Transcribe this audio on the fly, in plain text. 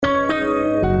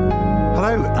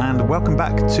Welcome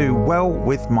back to Well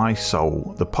With My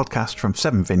Soul, the podcast from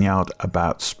Seven Vineyard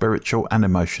about spiritual and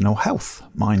emotional health.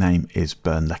 My name is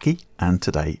Bern Leckie, and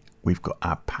today we've got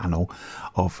our panel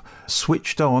of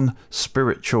switched on,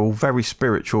 spiritual, very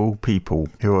spiritual people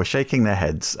who are shaking their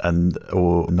heads and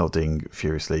or nodding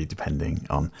furiously depending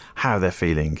on how they're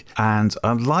feeling. And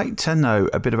I'd like to know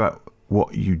a bit about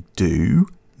what you do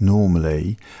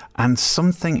normally and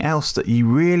something else that you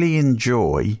really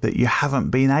enjoy that you haven't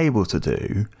been able to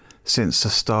do since the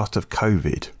start of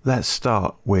COVID. Let's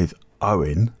start with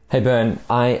Owen. Hey Bern,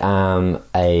 I am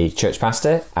a church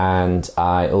pastor and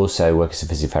I also work as a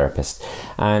physiotherapist.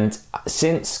 And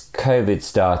since COVID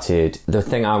started, the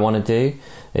thing I want to do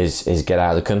is get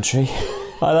out of the country.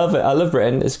 I love it. I love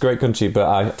Britain. It's a great country,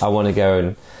 but I want to go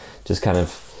and just kind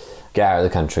of get out of the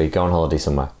country, go on holiday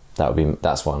somewhere.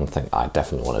 That's one thing I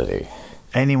definitely want to do.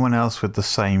 Anyone else with the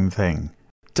same thing?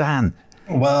 Dan.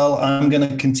 Well, I'm going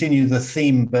to continue the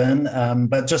theme, Bern,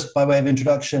 but just by way of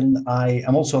introduction, I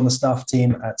am also on the staff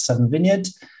team at Seven Vineyard,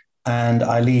 and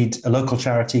I lead a local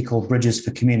charity called Bridges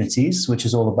for Communities, which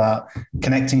is all about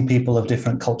connecting people of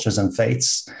different cultures and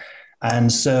faiths. And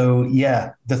so,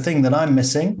 yeah, the thing that I'm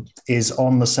missing is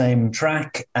on the same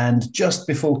track. And just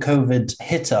before COVID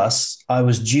hit us, I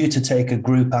was due to take a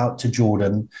group out to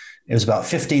Jordan. It was about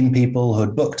 15 people who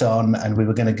had booked on, and we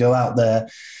were going to go out there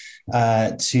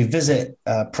to visit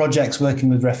projects working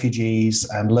with refugees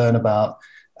and learn about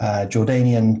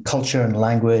Jordanian culture and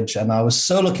language. And I was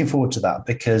so looking forward to that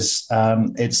because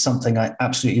it's something I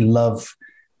absolutely love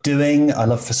doing. I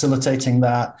love facilitating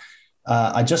that.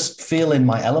 I just feel in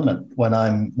my element when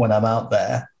I'm out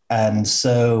there. And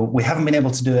so we haven't been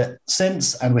able to do it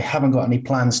since, and we haven't got any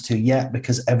plans to yet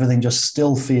because everything just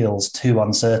still feels too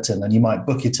uncertain. And you might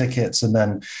book your tickets and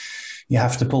then you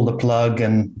have to pull the plug.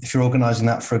 And if you're organizing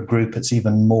that for a group, it's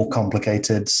even more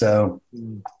complicated. So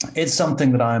it's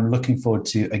something that I'm looking forward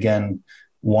to again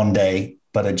one day,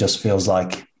 but it just feels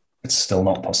like it's still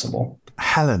not possible.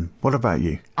 Helen, what about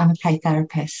you? I'm a play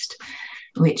therapist,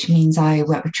 which means I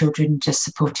work with children just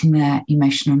supporting their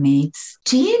emotional needs.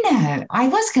 Do you know, I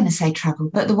was going to say travel,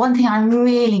 but the one thing I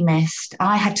really missed,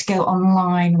 I had to go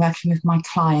online working with my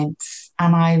clients,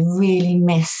 and I really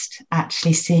missed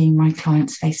actually seeing my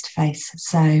clients face to face.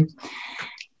 So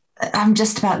I'm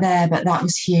just about there, but that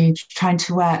was huge, trying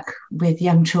to work with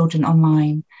young children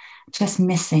online, just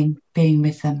missing being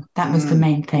with them. That was the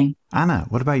main thing. Anna,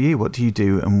 what about you? What do you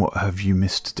do and what have you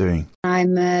missed doing?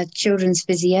 I'm a children's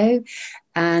physio,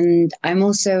 and I'm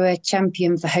also a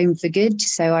champion for Home for Good.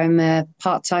 So I'm a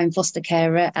part-time foster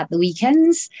carer at the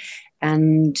weekends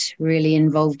and really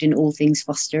involved in all things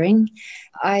fostering.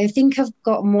 I think I've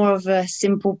got more of a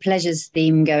simple pleasures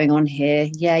theme going on here.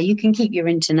 Yeah, you can keep your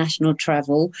international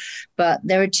travel, but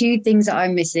there are two things that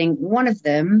I'm missing. One of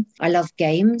them, I love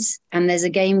games, and there's a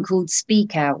game called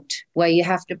Speak Out, where you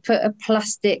have to put a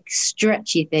plastic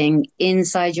stretchy thing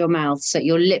inside your mouth so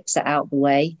your lips are out the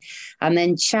way, and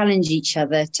then challenge each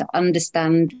other to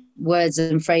understand words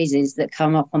and phrases that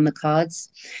come up on the cards.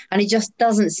 And it just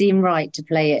doesn't seem right to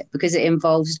play it because it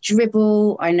involves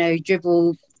dribble. I know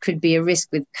dribble could be a risk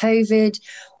with COVID.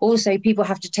 Also, people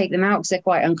have to take them out because they're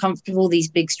quite uncomfortable, these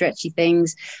big stretchy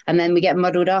things. And then we get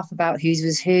muddled up about whose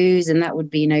was whose, and that would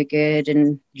be no good.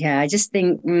 And yeah, I just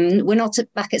think we're not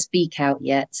back at Speak Out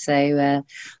yet. So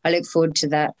I look forward to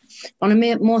that. On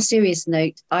a more serious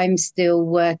note, I'm still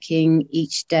working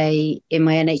each day in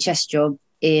my NHS job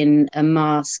in a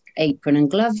mask, apron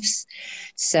and gloves.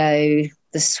 So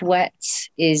the sweat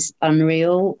is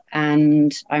unreal,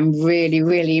 and I'm really,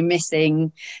 really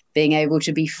missing being able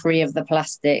to be free of the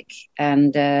plastic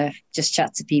and just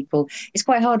chat to people. It's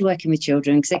quite hard working with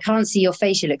children because they can't see your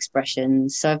facial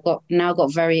expressions. So I've now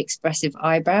got very expressive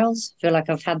eyebrows. I feel like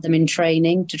I've had them in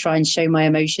training to try and show my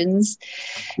emotions.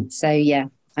 So yeah,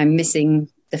 I'm missing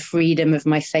the freedom of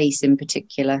my face in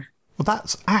particular. Well,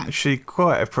 that's actually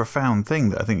quite a profound thing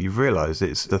that I think you've realised.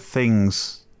 It's the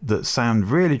things that sound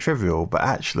really trivial, but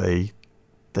actually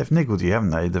they've niggled you,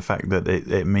 haven't they? The fact that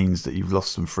it means that you've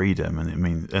lost some freedom,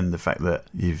 and the fact that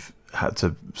you've had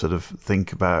to sort of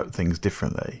think about things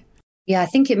differently. Yeah, I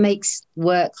think it makes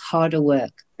work harder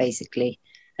work, basically,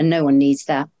 and no one needs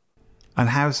that. And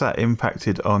how's that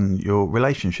impacted on your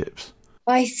relationships?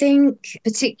 I think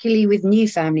particularly with new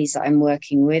families that I'm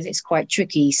working with, it's quite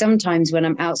tricky. Sometimes when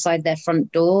I'm outside their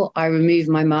front door, I remove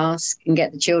my mask and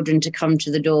get the children to come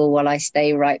to the door while I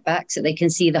stay right back so they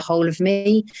can see the whole of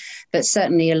me. But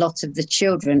certainly a lot of the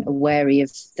children are wary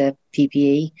of the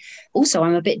PPE. Also,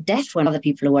 I'm a bit deaf when other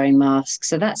people are wearing masks.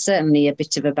 So that's certainly a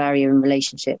bit of a barrier in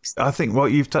relationships. I think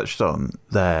what you've touched on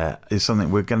there is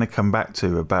something we're going to come back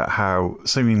to about how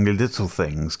seemingly little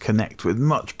things connect with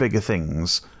much bigger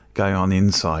things going on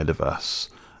inside of us.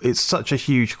 It's such a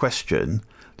huge question,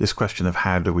 this question of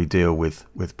how do we deal with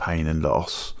pain and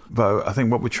loss. But I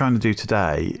think what we're trying to do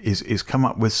today is come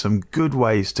up with some good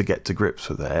ways to get to grips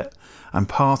with it. And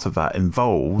part of that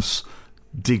involves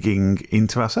digging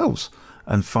into ourselves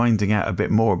and finding out a bit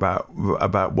more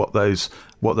about what those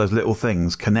little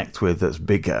things connect with that's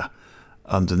bigger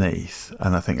underneath.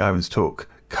 And I think Owen's talk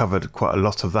covered quite a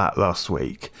lot of that last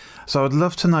week. So I'd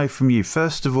love to know from you,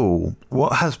 first of all,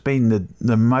 what has been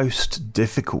the most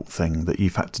difficult thing that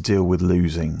you've had to deal with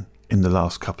losing in the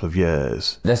last couple of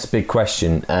years? That's a big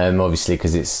question, obviously,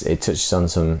 because it touches on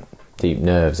some deep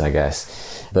nerves, I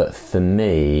guess. But for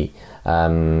me,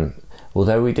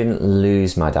 although we didn't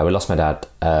lose my dad, we lost my dad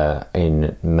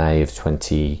in May of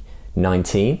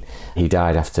 2019. He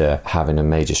died after having a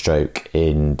major stroke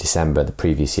in December the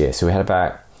previous year. So we had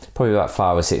probably about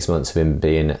 5 or 6 months of him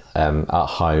being at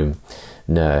home,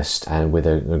 nursed, and with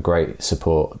a great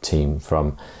support team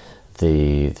from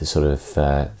the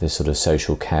sort of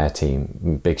social care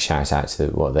team. Big shout out to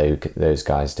what those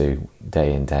guys do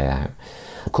day in, day out.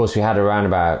 Of course, we had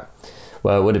it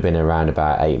would have been around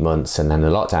about 8 months, and then the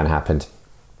lockdown happened.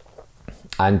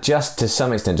 And just to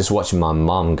some extent, just watching my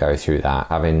mum go through that,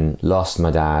 having lost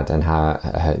my dad and how,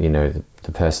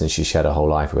 the person she shared her whole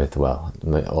life with, well,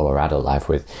 all her adult life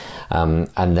with, and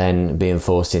then being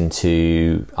forced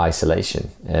into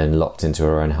isolation and locked into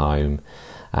her own home,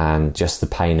 and just the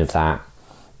pain of that,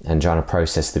 and trying to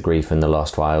process the grief and the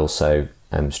loss while also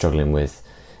struggling with,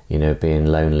 being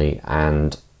lonely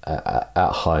and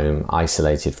at home,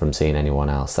 isolated from seeing anyone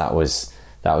else. That was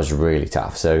really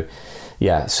tough. So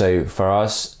for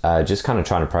us, just kind of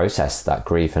trying to process that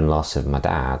grief and loss of my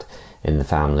dad in the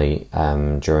family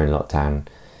during lockdown.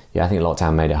 I think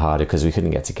lockdown made it harder because we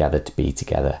couldn't get together to be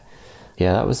together.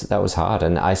 That was hard,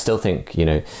 and I still think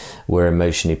we're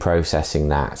emotionally processing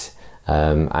that,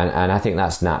 and I think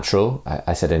that's natural.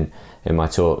 I said in my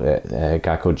talk, a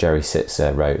guy called Jerry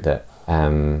Sitzer wrote that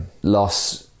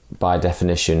loss by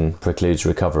definition precludes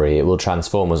recovery. It will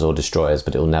transform us or destroy us,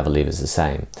 but it will never leave us the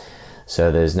same.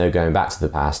 So there's no going back to the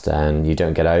past, and you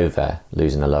don't get over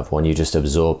losing a loved one. You just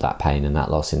absorb that pain and that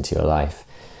loss into your life.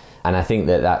 And I think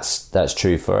that's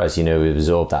true for us. We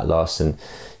absorb that loss, and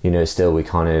still we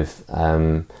kind of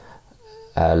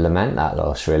lament that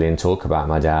loss really, and talk about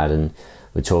my dad, and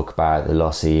we talk about the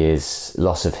loss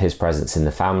of his presence in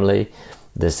the family.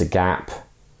 There's a gap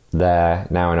there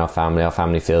now in our family. Our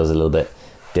family feels a little bit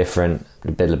different,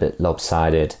 a bit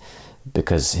lopsided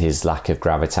because his lack of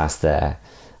gravitas there.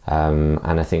 And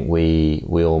I think we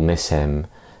all miss him,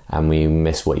 and we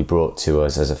miss what he brought to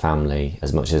us as a family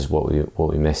as much as what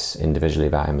we miss individually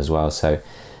about him as well. So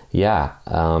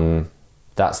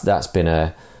that's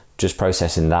been just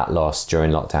processing that loss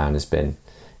during lockdown has been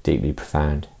deeply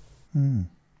profound. I'm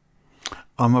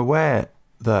aware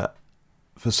that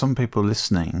for some people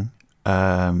listening,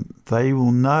 they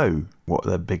will know what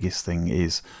their biggest thing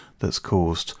is that's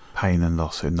caused pain and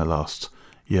loss in the last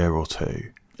year or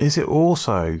two. Is it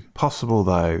also possible,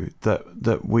 though,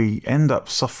 that we end up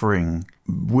suffering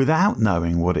without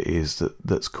knowing what it is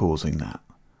that's causing that?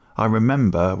 I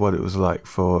remember what it was like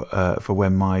for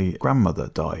when my grandmother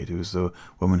died, who was the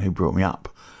woman who brought me up.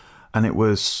 And it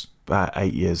was about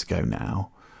 8 years ago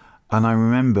now. And I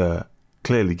remember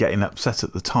clearly getting upset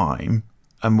at the time.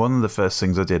 And one of the first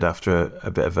things I did after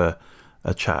a bit of a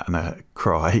chat and a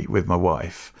cry with my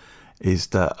wife is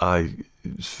that I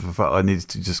needed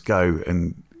to just go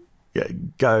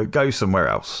somewhere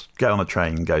else, get on a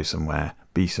train, go somewhere,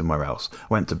 be somewhere else.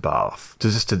 Went to Bath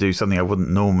to do something I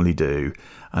wouldn't normally do,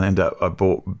 and I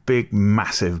bought a big,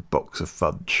 massive box of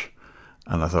fudge,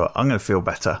 and I thought I'm going to feel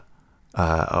better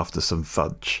after some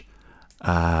fudge,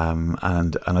 and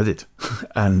I did,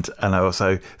 and I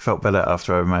also felt better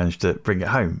after I managed to bring it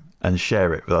home and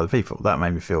share it with other people. That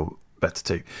made me feel better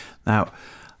too. Now,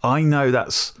 I know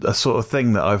that's a sort of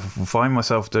thing that I find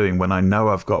myself doing when I know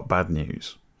I've got bad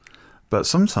news. But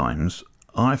sometimes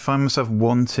I find myself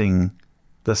wanting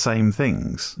the same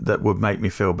things that would make me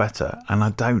feel better, and I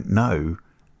don't know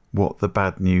what the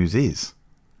bad news is.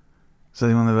 Has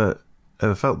anyone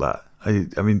ever felt that?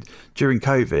 I mean, during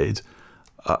COVID,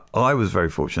 I was very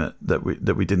fortunate that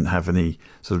we didn't have any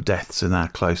sort of deaths in our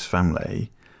close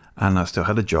family, and I still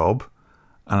had a job,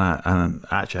 and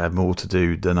I actually had more to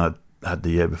do than I had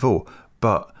the year before.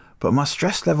 But my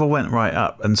stress level went right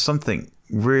up, and something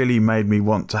really made me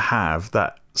want to have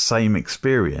that same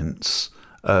experience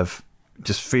of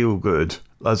just feel good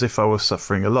as if I was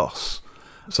suffering a loss.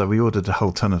 So we ordered a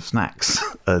whole ton of snacks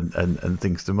and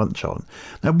things to munch on.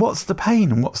 Now, what's the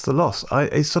pain and what's the loss?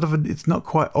 It's not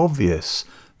quite obvious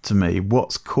to me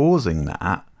what's causing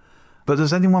that, But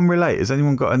does anyone relate? Has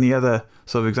anyone got any other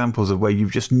sort of examples of where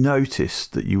you've just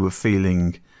noticed that you were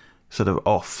feeling sort of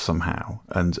off somehow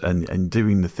and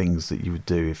doing the things that you would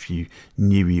do if you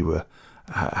knew you were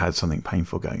had something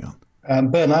painful going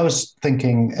on? Bern, I was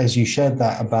thinking as you shared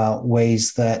that about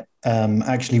ways that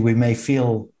actually we may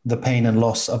feel the pain and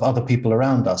loss of other people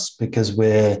around us because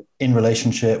we're in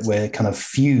relationship, we're kind of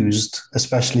fused,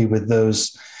 especially with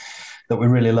those that we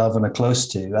really love and are close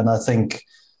to. And I think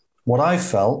what I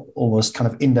felt almost kind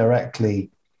of indirectly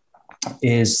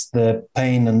is the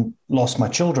pain and loss my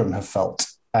children have felt.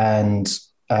 And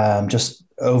just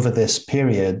over this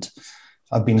period,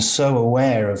 I've been so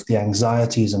aware of the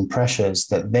anxieties and pressures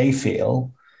that they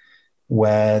feel,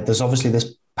 where there's obviously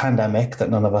this pandemic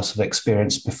that none of us have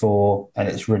experienced before, and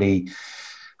it's really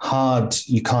hard.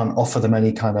 You can't offer them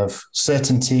any kind of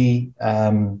certainty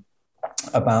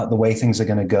about the way things are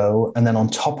going to go. And then on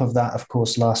top of that, of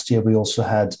course, last year we also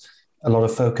had a lot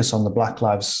of focus on the Black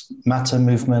Lives Matter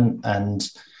movement and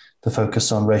the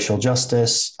focus on racial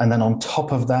justice. And then on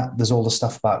top of that, there's all the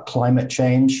stuff about climate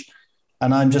change.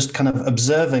 And I'm just kind of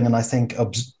observing and I think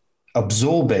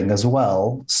absorbing as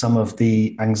well some of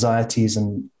the anxieties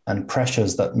and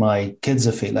pressures that my kids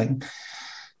are feeling.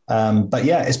 But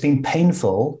yeah, it's been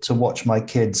painful to watch my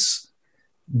kids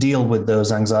deal with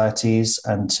those anxieties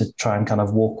and to try and kind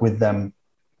of walk with them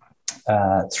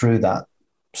through that.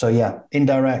 So yeah,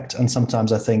 indirect and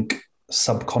sometimes I think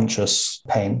subconscious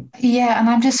pain. Yeah, and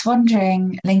I'm just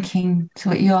wondering, linking to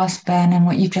what you asked, Ben, and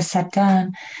what you've just said,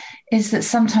 Dan, is that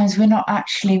sometimes we're not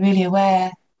actually really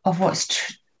aware of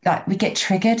what's like we get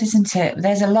triggered, isn't it?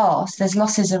 There's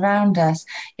losses around us.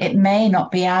 It may not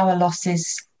be our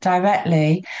losses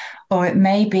directly, or it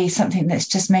may be something that's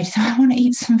just made I want to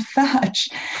eat some fudge.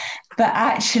 But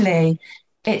actually,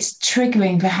 it's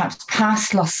triggering perhaps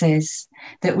past losses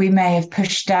that we may have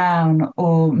pushed down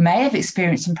or may have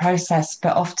experienced and processed.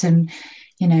 But often,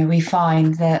 we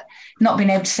find that not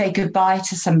being able to say goodbye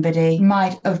to somebody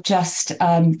might have just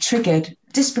triggered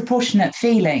disproportionate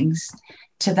feelings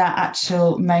to that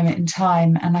actual moment in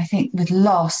time. And I think with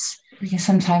loss, we can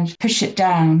sometimes push it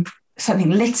down.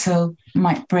 Something little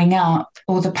might bring up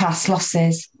all the past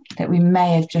losses that we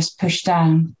may have just pushed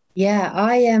down.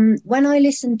 Yeah, when I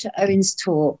listened to Owen's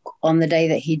talk on the day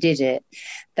that he did it,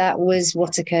 that was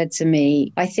what occurred to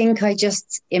me. I think I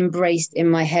just embraced in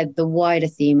my head the wider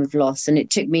theme of loss, and it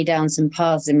took me down some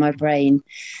paths in my brain.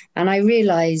 And I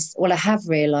have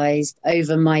realized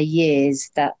over my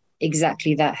years that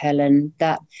exactly that, Helen,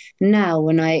 that now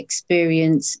when I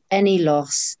experience any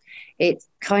loss, it's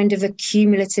kind of a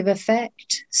cumulative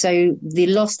effect. So the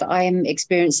loss that I am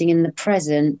experiencing in the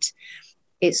present,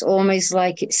 it's almost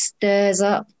like it stirs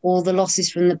up all the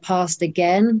losses from the past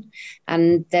again.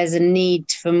 And there's a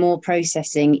need for more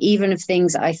processing, even of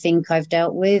things I think I've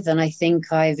dealt with and I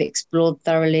think I've explored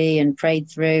thoroughly and prayed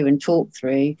through and talked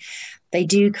through. They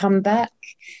do come back.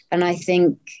 And I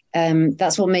think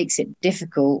that's what makes it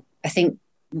difficult. I think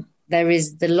there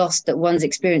is the loss that one's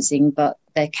experiencing, but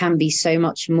there can be so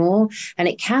much more. And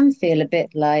it can feel a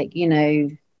bit like,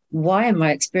 why am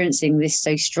I experiencing this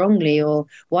so strongly? Or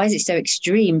why is it so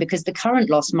extreme? Because the current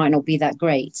loss might not be that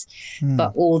great,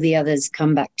 but all the others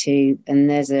come back to, and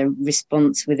there's a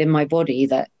response within my body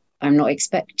that I'm not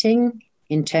expecting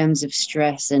in terms of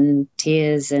stress and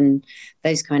tears and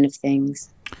those kind of things.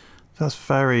 That's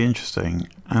very interesting.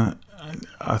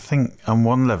 I think on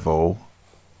one level,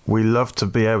 we love to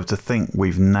be able to think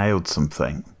we've nailed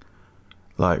something,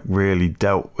 like really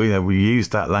we use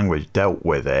that language, dealt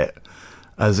with it,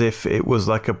 as if it was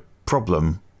like a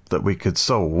problem that we could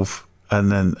solve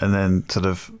and then sort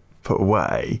of put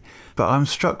away. But I'm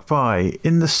struck by,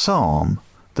 in the Psalm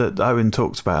that Owen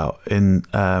talks about in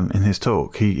his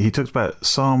talk, he talks about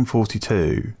Psalm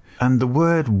 42, and the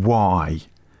word why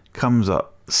comes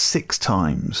up 6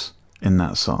 times in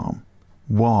that Psalm.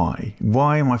 Why?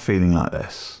 Why am I feeling like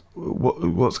this?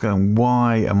 What's going on?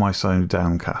 Why am I so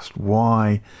downcast?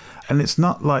 Why? And it's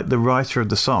not like the writer of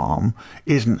the psalm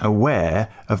isn't aware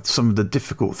of some of the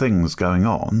difficult things going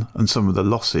on and some of the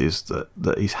losses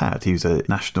that he's had. He was a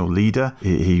national leader.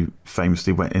 He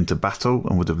famously went into battle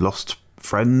and would have lost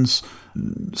friends,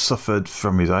 suffered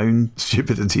from his own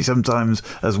stupidity sometimes,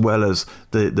 as well as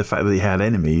the fact that he had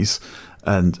enemies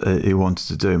and he wanted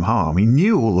to do him harm. He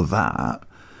knew all of that,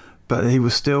 but he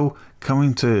was still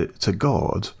coming to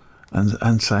God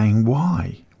and saying,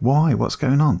 why? What's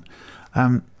going on?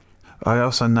 I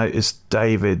also noticed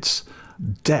David's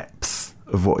depth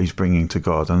of what he's bringing to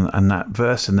God, and that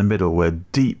verse in the middle where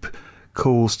deep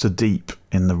calls to deep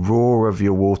in the roar of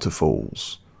your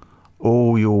waterfalls.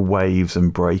 All your waves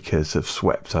and breakers have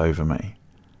swept over me.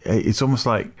 It's almost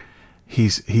like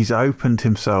he's opened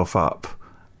himself up.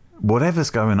 Whatever's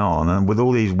going on, and with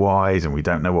all these whys, and we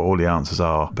don't know what all the answers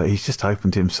are, but he's just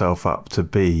opened himself up to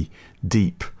be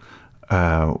deep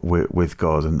with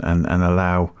God and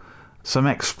allow some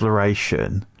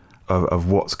exploration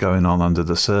of what's going on under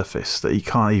the surface that he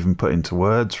can't even put into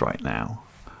words right now.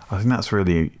 I think that's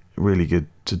really, really good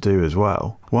to do as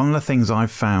well. One of the things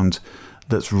I've found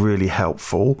that's really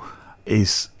helpful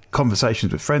is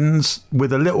conversations with friends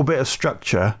with a little bit of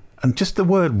structure and just the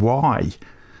word why.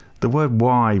 The word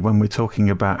why when we're talking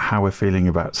about how we're feeling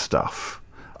about stuff.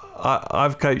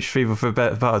 I've coached people for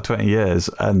about 20 years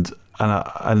and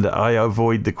I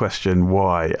avoid the question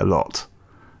why a lot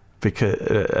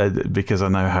because I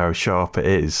know how sharp it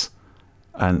is.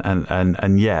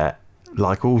 And yet,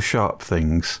 like all sharp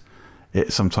things,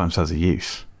 it sometimes has a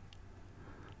use.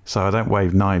 So I don't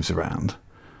wave knives around,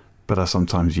 but I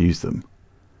sometimes use them.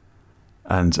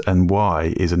 And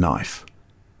why is a knife?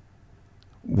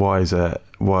 Why is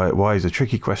a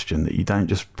tricky question that you don't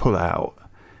just pull out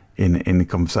in the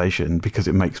conversation because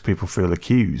it makes people feel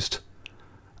accused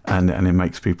and it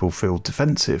makes people feel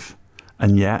defensive.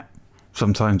 And yet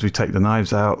sometimes we take the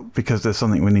knives out because there's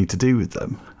something we need to do with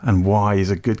them. And why is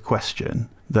a good question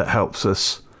that helps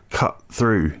us cut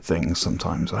through things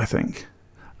sometimes, I think.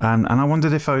 And I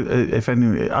wondered if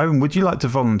any Owen, would you like to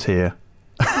volunteer?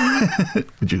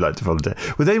 Would you like to volunteer?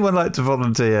 Would anyone like to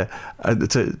volunteer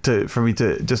for me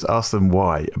to just ask them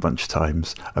why a bunch of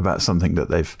times about something that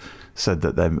they've said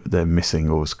that they're missing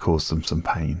or has caused them some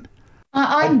pain?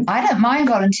 I don't mind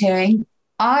volunteering.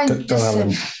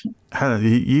 Helen,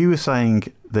 you were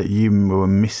saying that you were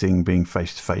missing being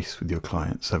face to face with your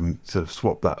clients, having to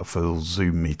swap that for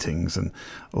Zoom meetings and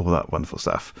all that wonderful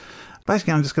stuff.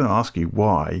 Basically, I'm just going to ask you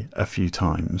why a few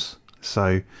times.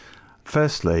 So,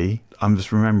 firstly, I'm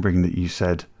just remembering that you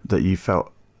said that you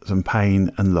felt some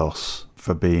pain and loss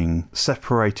for being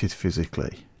separated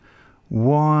physically.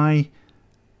 Why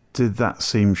did that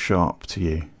seem sharp to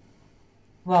you?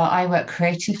 Well, I work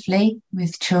creatively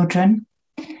with children.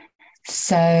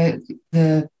 So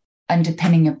the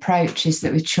underpinning approach is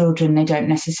that with children, they don't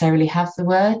necessarily have the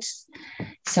words.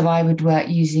 So I would work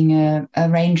using a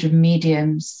range of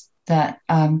mediums that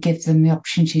give them the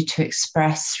opportunity to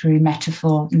express through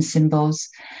metaphor and symbols.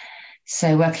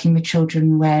 So working with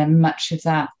children where much of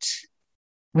that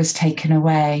was taken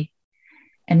away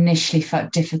initially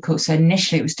felt difficult. So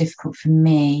initially it was difficult for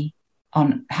me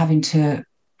on having to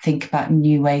think about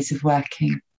new ways of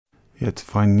working. You had to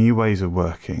find new ways of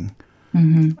working.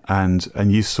 Mm-hmm.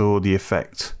 And you saw the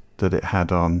effect that it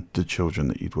had on the children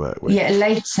that you'd work with. Yeah,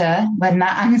 later when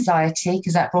that anxiety,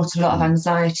 because that brought a lot of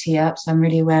anxiety up, so I'm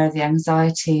really aware of the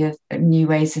anxiety of new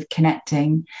ways of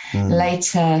connecting.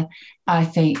 Later, I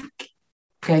think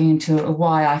going into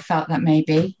why I felt that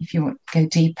maybe, if you want to go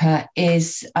deeper,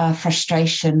 is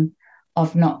frustration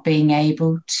of not being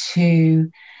able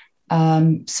to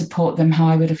support them how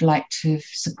I would have liked to have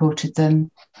supported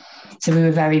them. So we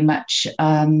were very much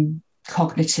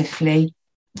cognitively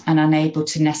and unable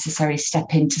to necessarily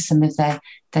step into some of their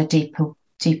deeper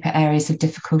areas of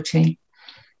difficulty.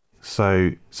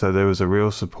 So there was a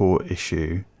real support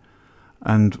issue.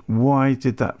 And why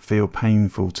did that feel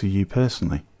painful to you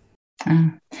personally?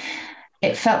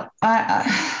 It felt...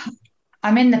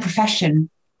 I'm in the profession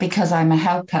because I'm a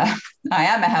helper. I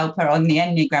am a helper on the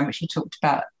Enneagram, which we talked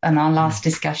about in our last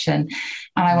discussion.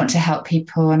 And I want to help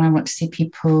people and I want to see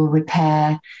people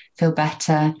repair, feel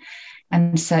better.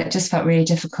 And so it just felt really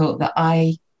difficult that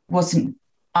I felt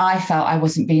I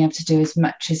wasn't being able to do as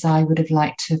much as I would have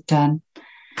liked to have done.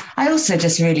 I also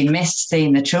just really missed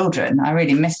seeing the children. I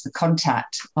really missed the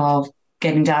contact of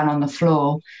getting down on the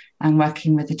floor and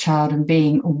working with the child and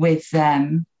being with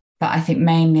them. But I think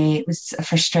mainly it was a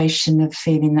frustration of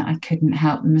feeling that I couldn't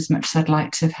help them as much as I'd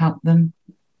like to have helped them.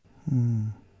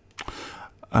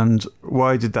 And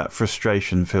why did that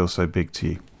frustration feel so big to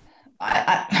you?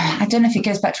 I don't know if it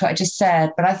goes back to what I just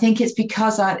said, but I think it's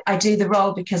because I do the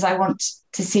role because I want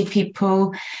to see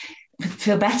people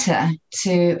feel better,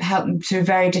 to help them through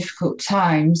very difficult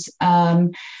times.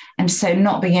 And so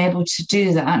not being able to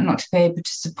do that, not to be able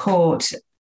to support,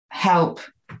 help,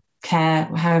 care,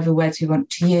 however words we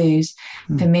want to use,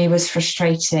 for me was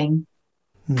frustrating,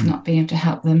 not being able to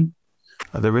help them.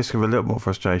 At the risk of a little more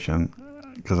frustration,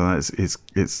 because I know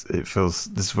it feels,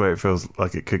 this is where it feels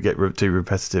like it could get too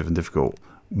repetitive and difficult.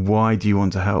 Why do you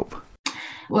want to help?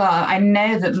 Well, I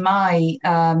know that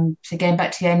so going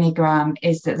back to the Enneagram,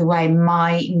 is that the way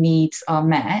my needs are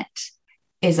met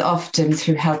is often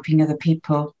through helping other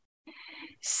people.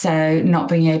 So not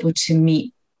being able to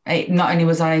meet, not only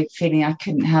was I feeling I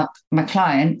couldn't help my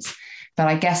clients, but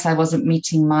I guess I wasn't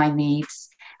meeting my needs.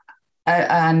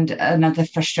 And another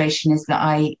frustration is that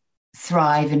I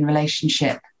thrive in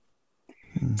relationship.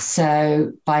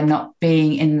 So by not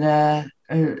being in the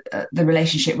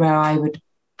relationship where I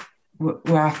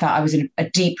felt I was in a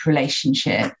deep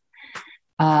relationship,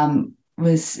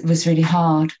 was really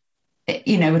hard.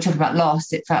 We're talking about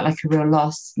loss. It felt like a real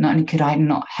loss. Not only could I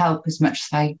not help as much as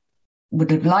I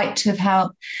would have liked to have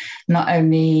helped, not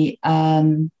only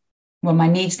my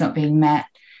needs not being met,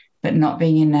 but not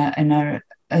being in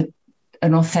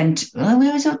an authentic.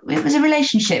 It was a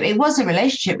relationship. It was a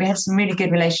relationship. We had some really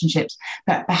good relationships,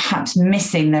 but perhaps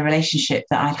missing the relationship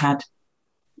that I'd had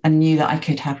and knew that I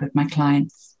could have with my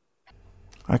clients.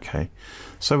 Okay.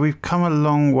 So we've come a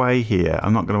long way here.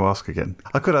 I'm not going to ask again.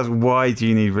 I could ask, why do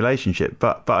you need relationship?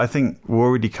 But I think we've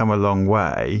already come a long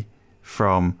way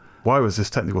from why was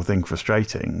this technical thing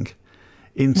frustrating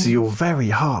into your very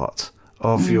heart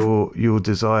of your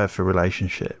desire for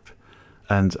relationship.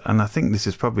 And I think this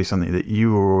is probably something that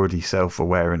you are already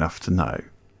self-aware enough to know.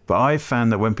 But I've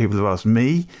found that when people have asked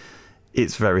me,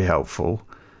 it's very helpful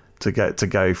to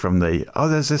go from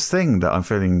there's this thing that I'm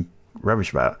feeling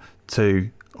rubbish about to,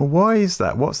 why is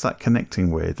that? What's that connecting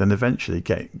with? And eventually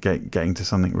getting to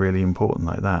something really important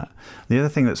like that. The other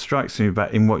thing that strikes me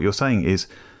about in what you're saying is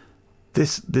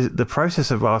the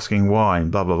process of asking why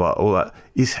and blah, blah, blah, all that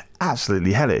is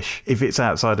absolutely hellish if it's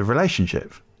outside of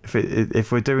relationship.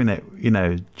 If we're doing it,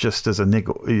 just as a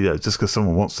niggle, just because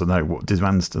someone wants to know,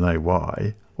 demands to know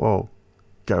why, well,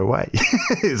 go away,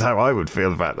 is how I would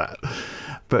feel about that.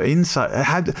 But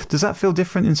inside, does that feel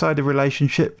different inside a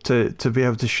relationship to be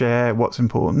able to share what's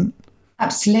important?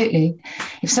 Absolutely.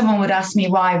 If someone would ask me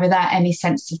why without any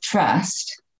sense of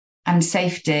trust and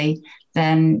safety,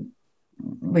 then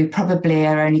we probably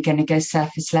are only going to go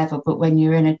surface level. But when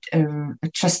you're in a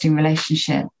trusting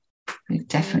relationship,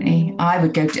 I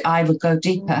would go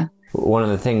deeper. One of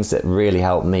the things that really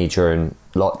helped me during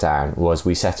lockdown was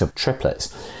we set up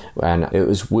triplets, and it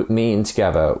was meeting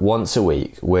together once a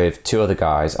week with two other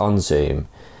guys on Zoom,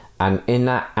 and in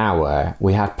that hour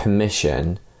we had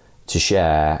permission to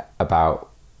share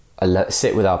about,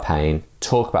 sit with our pain,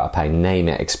 talk about our pain, name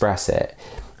it, express it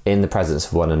in the presence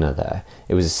of one another.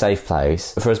 It was a safe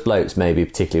place. For us blokes, maybe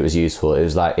particularly it was useful.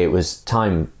 It was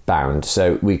time bound,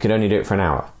 so we could only do it for an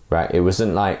hour. Right, it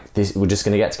wasn't like this, we're just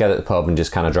going to get together at the pub and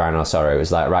just kind of drown our sorrow. It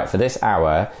was like, right, for this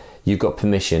hour, you've got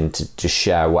permission to just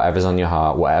share whatever's on your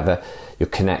heart, whatever you're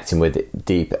connecting with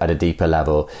at a deeper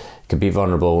level. You could be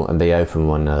vulnerable and be open with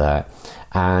one another.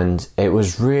 And it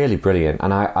was really brilliant.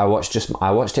 And I watched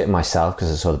it myself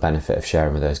because I saw the benefit of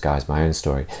sharing with those guys my own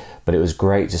story. But it was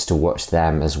great just to watch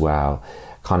them as well,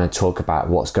 kind of talk about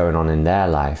what's going on in their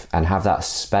life and have that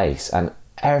space. And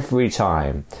every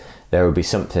time there would be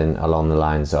something along the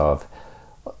lines of,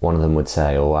 one of them would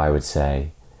say, or I would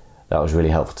say, that was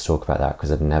really helpful to talk about that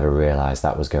because I'd never realised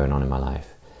that was going on in my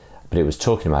life. But it was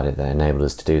talking about it that enabled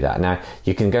us to do that. Now,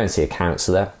 you can go and see a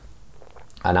counsellor,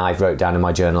 and I wrote down in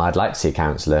my journal I'd like to see a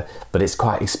counsellor, but it's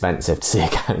quite expensive to see a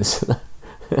counsellor.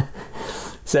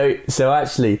 So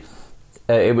actually,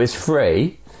 it was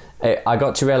free. I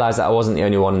got to realise that I wasn't the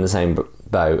only one in the same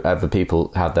boat. Other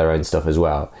people had their own stuff as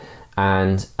well.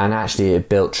 And actually it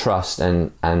built trust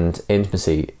and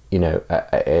intimacy, in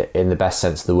the best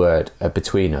sense of the word,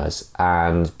 between us,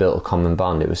 and built a common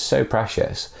bond. It was so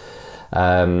precious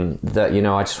that,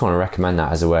 I just want to recommend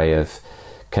that as a way of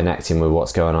connecting with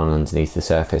what's going on underneath the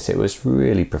surface. It was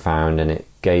really profound, and it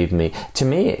gave me,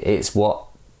 it's what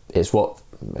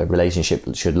a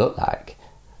relationship should look like,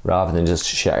 rather than just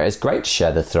share. It's great to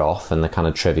share the froth and the kind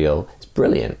of trivial. It's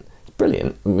brilliant.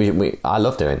 I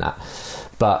love doing that.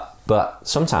 But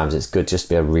sometimes it's good just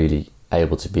to be really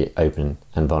able to be open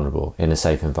and vulnerable in a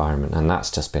safe environment, and that's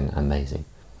just been amazing.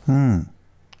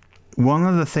 One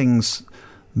of the things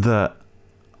that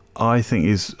I think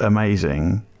is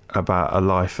amazing about a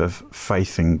life of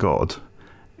faith in God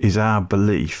is our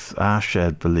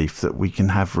shared belief that we can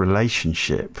have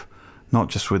relationship, not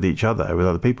just with each other, with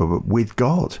other people, but with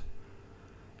God.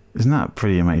 Isn't that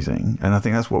pretty amazing? And I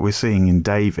think that's what we're seeing in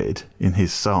David, in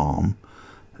his psalm,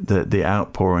 the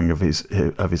outpouring of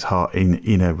his heart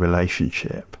in a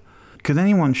relationship. Could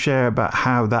anyone share about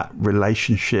how that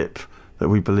relationship that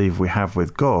we believe we have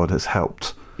with God has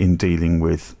helped in dealing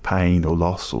with pain or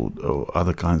loss or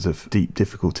other kinds of deep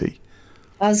difficulty?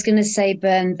 I was going to say,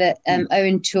 Bern, that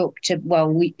Owen talked in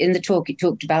the talk, it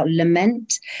talked about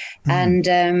lament.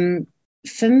 And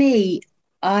for me,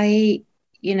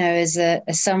 as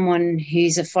someone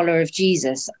who's a follower of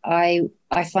Jesus, I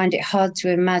find it hard to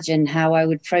imagine how I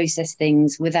would process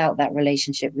things without that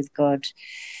relationship with God.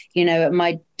 at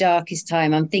my darkest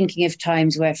time, I'm thinking of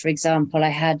times where, for example, I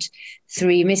had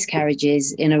 3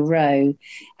 miscarriages in a row,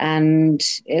 and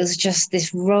it was just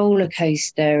this roller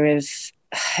coaster of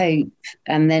hope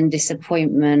and then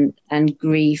disappointment and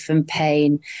grief and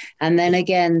pain, and then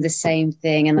again the same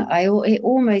thing, and it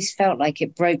almost felt like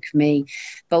it broke me.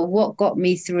 But what got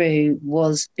me through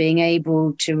was being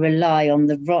able to rely on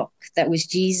the rock that was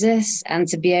Jesus, and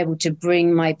to be able to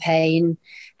bring my pain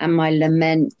and my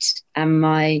lament and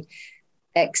my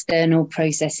external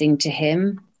processing to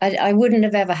him. I wouldn't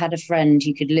have ever had a friend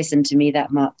who could listen to me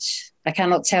that much. I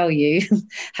cannot tell you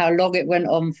how long it went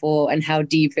on for and how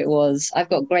deep it was. I've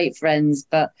got great friends,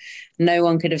 but no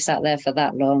one could have sat there for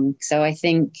that long. So I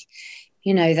think,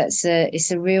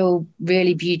 it's a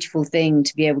really beautiful thing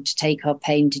to be able to take our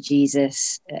pain to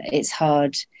Jesus. It's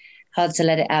hard to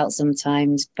let it out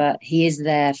sometimes, but he is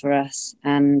there for us.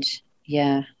 And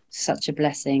yeah, such a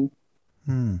blessing.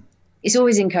 It's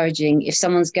always encouraging if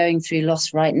someone's going through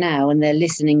loss right now and they're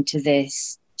listening to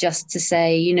this, just to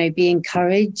say, be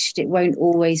encouraged. It won't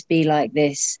always be like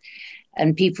this.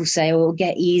 And people say, oh, it'll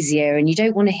get easier. And you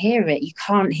don't want to hear it. You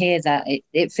can't hear that.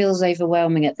 It feels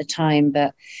overwhelming at the time.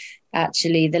 But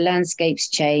actually, the landscape's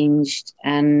changed.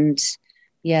 And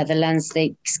yeah, the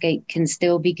landscape can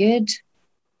still be good.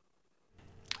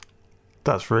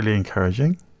 That's really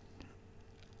encouraging.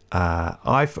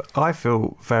 I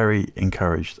feel very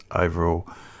encouraged overall.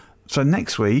 So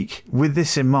next week, with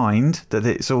this in mind, that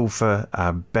it's all for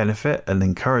benefit and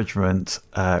encouragement,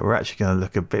 we're actually going to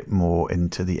look a bit more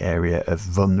into the area of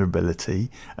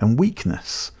vulnerability and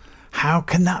weakness. How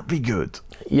can that be good?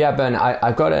 Yeah, Ben,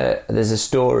 there's a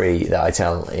story that I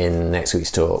tell in next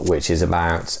week's talk, which is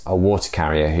about a water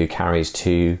carrier who carries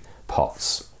 2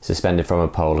 pots suspended from a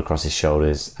pole across his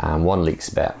shoulders, and one leaks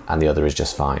a bit and the other is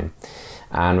just fine.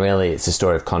 And really, it's a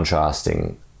story of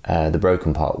contrasting the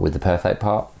broken pot with the perfect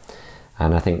pot.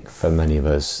 And I think for many of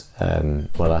us, I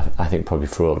think probably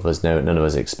for all of us, none of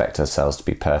us expect ourselves to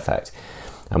be perfect.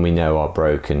 And we know our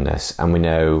brokenness, and we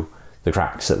know the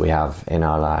cracks that we have in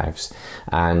our lives.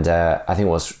 And I think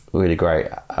what's really great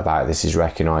about this is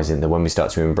recognising that when we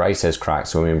start to embrace those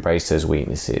cracks, when we embrace those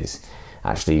weaknesses,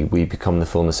 actually we become the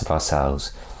fullness of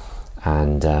ourselves.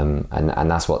 And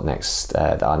that's what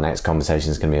our next conversation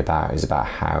is going to be about, is about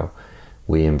how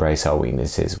we embrace our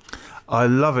weaknesses. I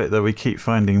love it that we keep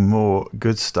finding more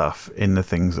good stuff in the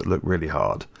things that look really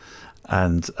hard.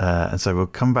 And so we'll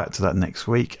come back to that next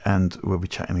week, and we'll be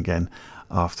chatting again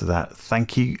after that.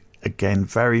 Thank you again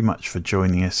very much for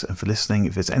joining us and for listening.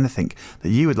 If there's anything that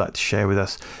you would like to share with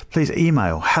us, please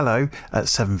email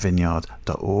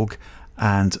hello@sevenvineyard.org,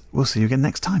 and we'll see you again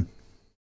next time.